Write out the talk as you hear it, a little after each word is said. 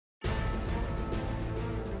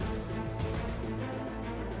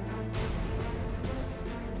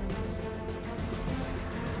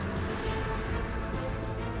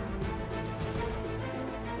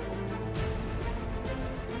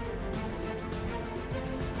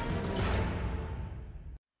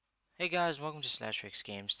Hey guys, welcome to /X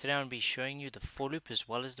Games. Today I'm going to be showing you the for loop as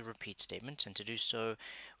well as the repeat statement, and to do so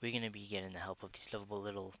we're going to be getting the help of these lovable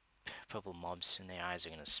little purple mobs, and their eyes are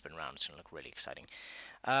going to spin around. It's going to look really exciting.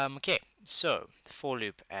 Okay, so the for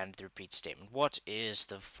loop and the repeat statement. What is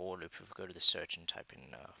the for loop? If we go to the search and type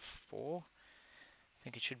in for, I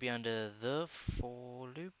think it should be under the for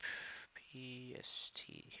loop, PST,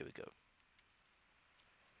 here we go.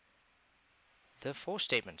 The for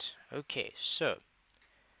statement. Okay, so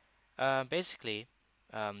basically,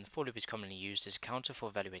 the for loop is commonly used as a counter for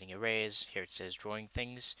evaluating arrays. Here it says drawing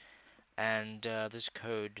things, and this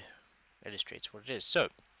code illustrates what it is. So,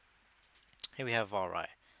 here we have var I.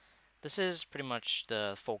 This is pretty much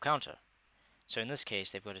the for counter. So in this case,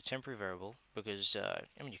 they've got a temporary variable because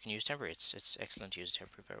I mean you can use temporary. It's excellent to use a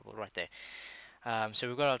temporary variable right there. So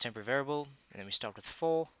we've got our temporary variable, and then we start with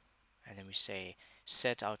for, and then we say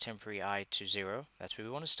set our temporary I to 0. That's where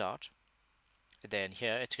we want to start. Then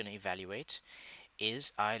here it's going to evaluate,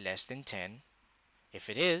 is I less than 10? If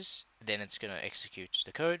it is, then it's going to execute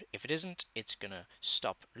the code. If it isn't, it's going to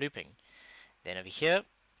stop looping. Then over here,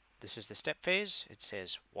 this is the step phase. It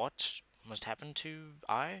says what must happen to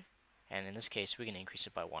I, and in this case we're going to increase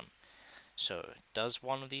it by 1. So it does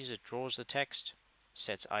one of these, it draws the text,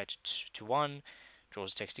 sets I to 1,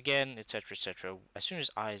 draws the text again, etc, etc. As soon as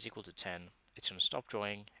I is equal to 10, it's going to stop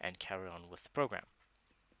drawing and carry on with the program.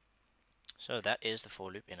 So that is the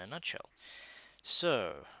for loop in a nutshell.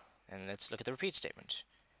 So, and let's look at the repeat statement.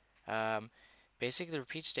 Basically, the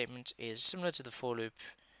repeat statement is similar to the for loop,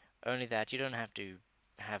 only that you don't have to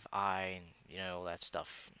have I and all that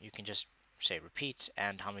stuff. You can just say repeat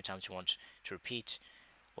and how many times you want to repeat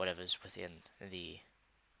whatever's within the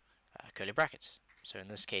curly brackets. So in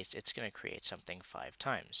this case, it's going to create something 5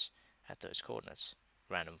 times at those coordinates.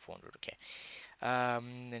 Random 400. Okay.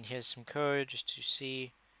 Then here's some code just to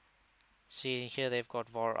see. See here they've got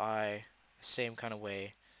var I the same kind of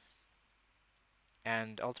way,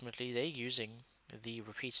 and ultimately they're using the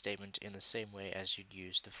repeat statement in the same way as you'd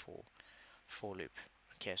use the for loop.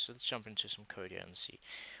 Okay, so let's jump into some code here and see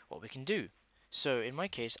what we can do. So in my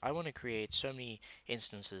case, I want to create so many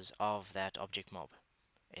instances of that object mob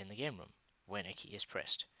in the game room when a key is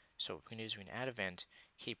pressed. So what we can do is we can add event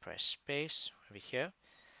key press space over here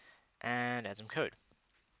and add some code.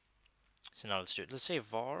 So now let's do it. Let's say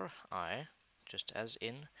var I, just as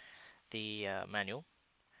in the manual,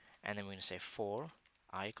 and then we're going to say for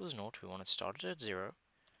I equals 0. We want it started at 0.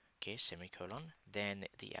 Okay, semicolon. Then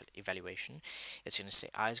the evaluation, it's going to say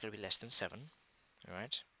I is going to be less than 7.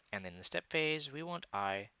 Alright, and then in the step phase, we want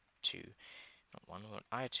I to, not 1, we want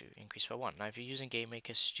I to increase by 1. Now if you're using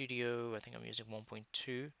GameMaker Studio, I think I'm using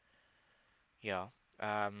 1.2. Yeah,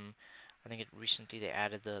 I think recently they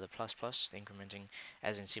added the plus, the incrementing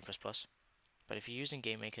as in C++. But if you're using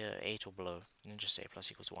GameMaker 8 or below, then just say plus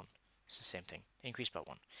equals 1. It's the same thing. Increase by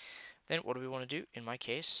 1. Then what do we want to do? In my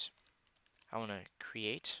case, I want to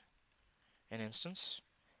create an instance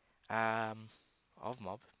of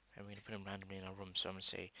mob, and we're going to put them randomly in our room. So I'm going to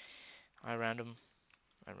say iRandom,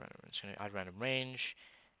 it's going to iRandom range,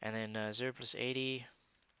 and then 0 plus 80,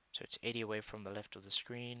 so it's 80 away from the left of the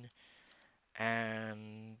screen,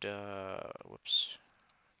 and whoops,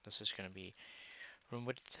 this is going to be room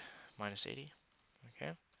width minus 80.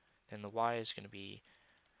 Okay, then the Y is going to be,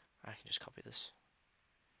 I can just copy this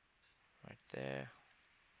right there,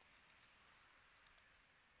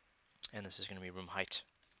 and this is going to be room height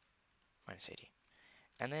minus 80,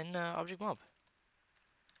 and then object mob.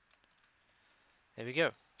 There we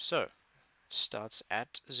go. So it starts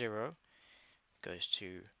at 0, goes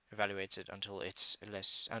to evaluates it until it's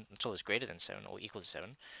greater than 7 or equal to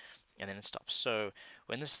 7, and then it stops. So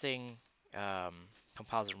when this thing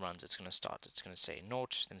compiles and runs, it's going to start. It's going to say 0,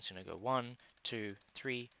 then it's going to go 1, 2,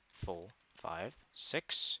 3, 4, 5,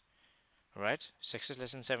 6. Alright, 6 is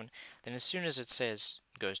less than 7. Then as soon as it says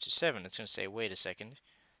goes to 7, it's going to say, wait a second,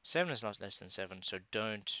 7 is not less than 7, so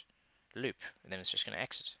don't loop. And then it's just going to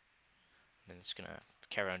exit. And then it's going to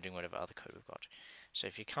carry on doing whatever other code we've got. So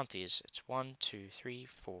if you count these, it's 1, 2, 3,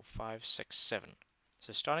 4, 5, 6, 7.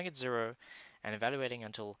 So starting at 0 and evaluating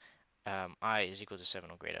until I is equal to 7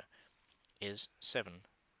 or greater is 7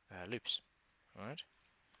 loops. Alright?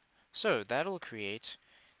 So that'll create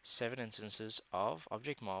 7 instances of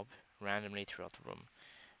object mob randomly throughout the room.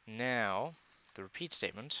 Now, the repeat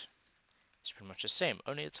statement is pretty much the same,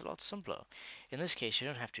 only it's a lot simpler. In this case, you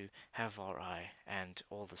don't have to have var I and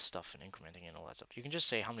all this stuff and incrementing and all that stuff. You can just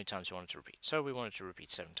say how many times you want it to repeat. So we want it to repeat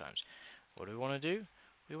 7 times. What do we want to do?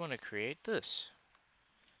 We want to create this.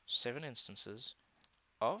 7 instances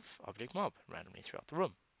of object mob randomly throughout the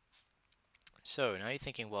room. So now you're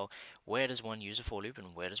thinking, well, where does one use a for loop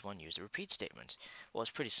and where does one use a repeat statement? Well,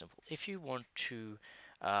 it's pretty simple. If you want to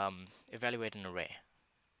evaluate an array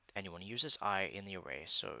and you want to use this I in the array,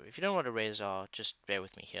 so if you don't know what arrays are, just bear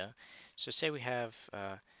with me here. So say we have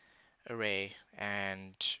array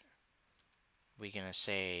and we're going to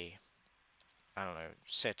say, I don't know,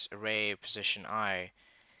 set array position I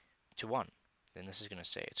to 1. Then this is going to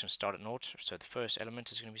say it's going to start at 0, so the first element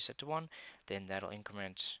is going to be set to 1, then that'll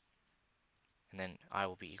increment, and then I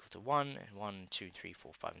will be equal to 1, and 1, 2, 3,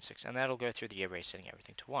 4, 5, and 6, and that'll go through the array setting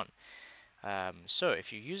everything to 1. So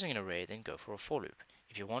if you're using an array, then go for a for loop.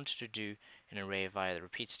 If you wanted to do an array via the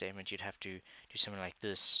repeat statement, you'd have to do something like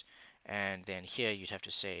this, and then here you'd have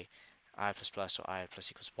to say I plus plus or I plus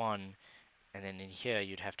equals 1, and then in here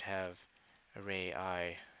you'd have to have array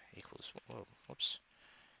I equals,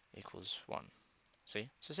 equals 1. See?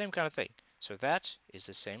 It's the same kind of thing. So that is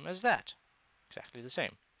the same as that. Exactly the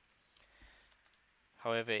same.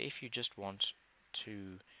 However, if you just want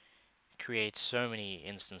to create so many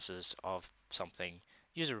instances of something,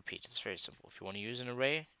 use a repeat. It's very simple. If you want to use an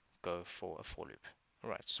array, go for a for loop.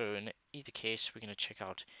 Alright, so in either case, we're going to check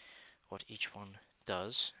out what each one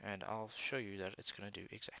does, and I'll show you that it's going to do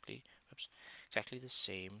exactly the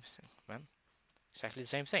same thing, exactly the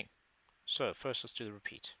same thing. So first let's do the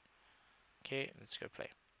repeat. Okay, let's go play.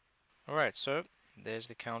 Alright, so there's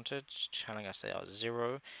the counter telling us there are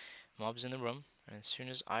 0 mobs in the room, and as soon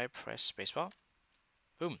as I press spacebar,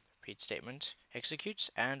 boom, repeat statement executes,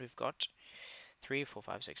 and we've got 3, 4,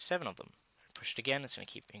 5, 6, 7 of them. Push it again, it's going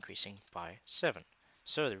to keep increasing by 7.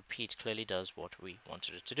 So the repeat clearly does what we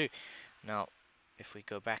wanted it to do. Now, if we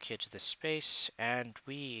go back here to the space and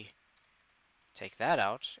we take that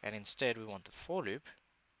out, and instead we want the for loop,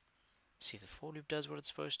 see if the for loop does what it's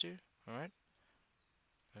supposed to. Alright.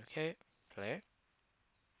 Okay, play.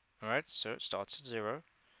 Alright, so it starts at 0,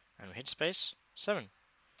 and we hit space, 7.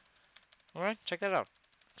 Alright, check that out.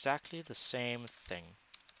 Exactly the same thing.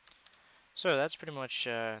 So that's pretty much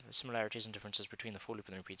the similarities and differences between the for loop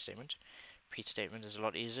and the repeat statement. Repeat statement is a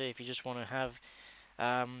lot easier if you just want to have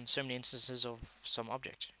so many instances of some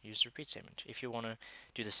object. Use the repeat statement. If you want to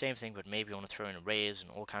do the same thing but maybe you want to throw in arrays and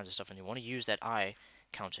all kinds of stuff and you want to use that I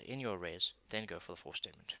counter in your arrays, then go for the for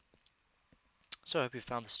statement. So I hope you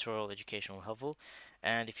found this tutorial educational and helpful,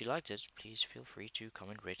 and if you liked it, please feel free to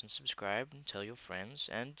comment, rate, and subscribe, and tell your friends,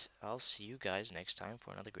 and I'll see you guys next time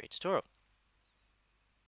for another great tutorial.